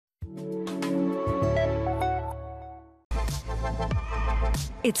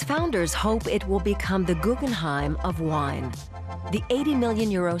Its founders hope it will become the Guggenheim of wine. The 80 million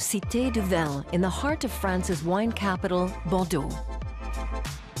euro Cité du Vin in the heart of France's wine capital, Bordeaux.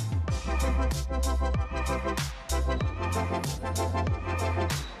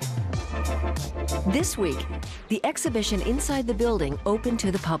 This week, the exhibition inside the building opened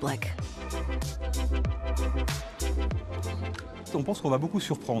to the public.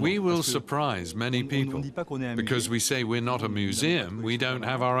 We will surprise many people. Because we say we're not a museum, we don't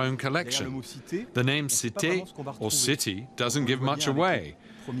have our own collection. The name Cité, or city, doesn't give much away.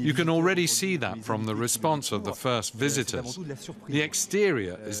 You can already see that from the response of the first visitors. The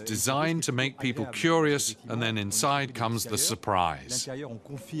exterior is designed to make people curious, and then inside comes the surprise.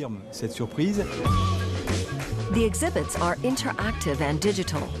 The exhibits are interactive and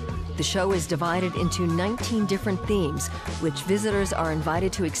digital. The show is divided into 19 different themes, which visitors are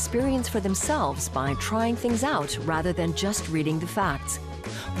invited to experience for themselves by trying things out rather than just reading the facts.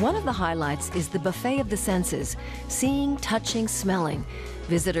 One of the highlights is the buffet of the senses, seeing, touching, smelling.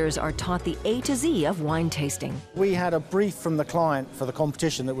 Visitors are taught the A to Z of wine tasting. We had a brief from the client for the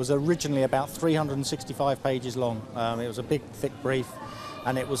competition that was originally about 365 pages long. It was a big, thick brief,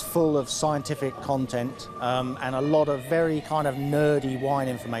 and it was full of scientific content and a lot of very kind of nerdy wine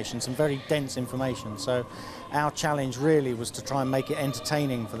information, some very dense information. So our challenge really was to try and make it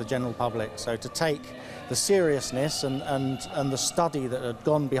entertaining for the general public. So to take the seriousness and the study that had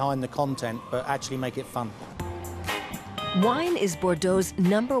gone behind the content, but actually make it fun. Wine is Bordeaux's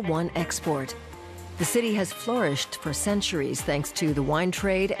 #1 export. The city has flourished for centuries thanks to the wine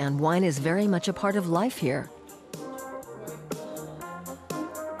trade, and wine is very much a part of life here.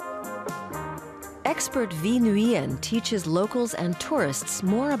 Expert V. Nguyen teaches locals and tourists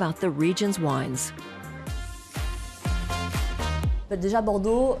more about the region's wines.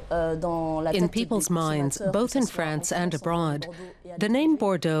 In people's minds, both in France and abroad, the name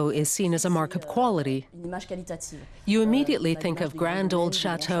Bordeaux is seen as a mark of quality. You immediately think of grand old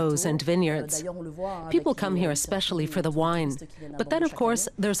chateaux and vineyards. People come here especially for the wine. But then, of course,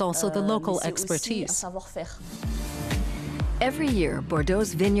 there's also the local expertise. Every year,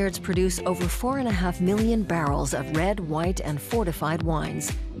 Bordeaux's vineyards produce over 4.5 million barrels of red, white, and fortified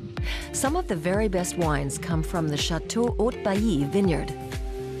wines. Some of the very best wines come from the Château Haute-Bailly vineyard.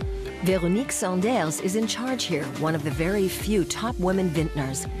 Véronique Sanders is in charge here, one of the very few top women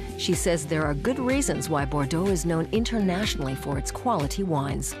vintners. She says there are good reasons why Bordeaux is known internationally for its quality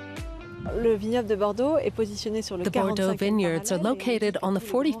wines. The Bordeaux vineyards are located on the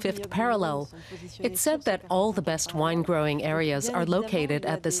 45th parallel. It's said that all the best wine-growing areas are located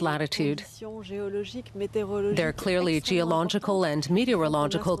at this latitude. There are clearly geological and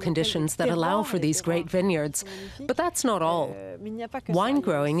meteorological conditions that allow for these great vineyards, but that's not all. Wine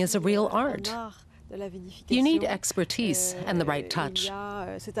growing is a real art. You need expertise and the right touch.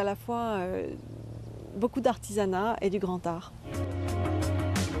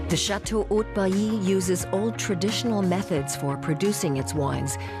 The Château Haute-Bailly uses old traditional methods for producing its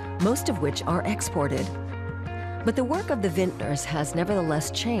wines, most of which are exported. But the work of the vintners has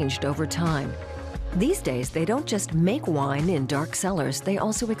nevertheless changed over time. These days, they don't just make wine in dark cellars, they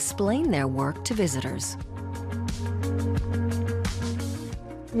also explain their work to visitors.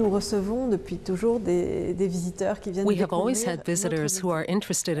 We have always had visitors who are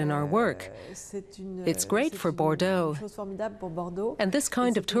interested in our work. It's great for Bordeaux. And this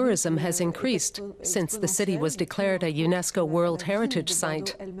kind of tourism has increased since the city was declared a UNESCO World Heritage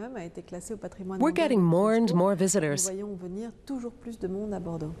Site. We're getting more and more visitors.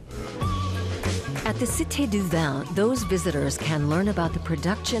 At the Cité du Vin, those visitors can learn about the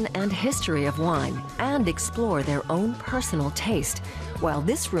production and history of wine and explore their own personal taste, while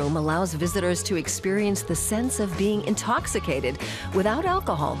this room allows visitors to experience the sense of being intoxicated without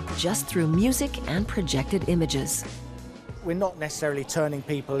alcohol, just through music and projected images. We're not necessarily turning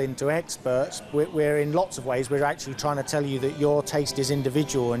people into experts. We're in lots of ways, we're actually trying to tell you that your taste is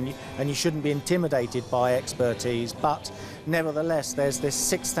individual and you shouldn't be intimidated by expertise. But nevertheless, there's this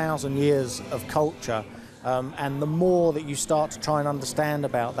 6,000 years of culture, and the more that you start to try and understand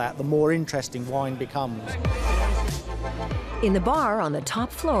about that, the more interesting wine becomes. In the bar on the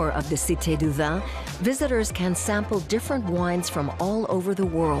top floor of the Cité du Vin, visitors can sample different wines from all over the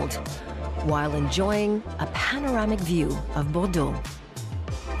world, while enjoying a panoramic view of Bordeaux.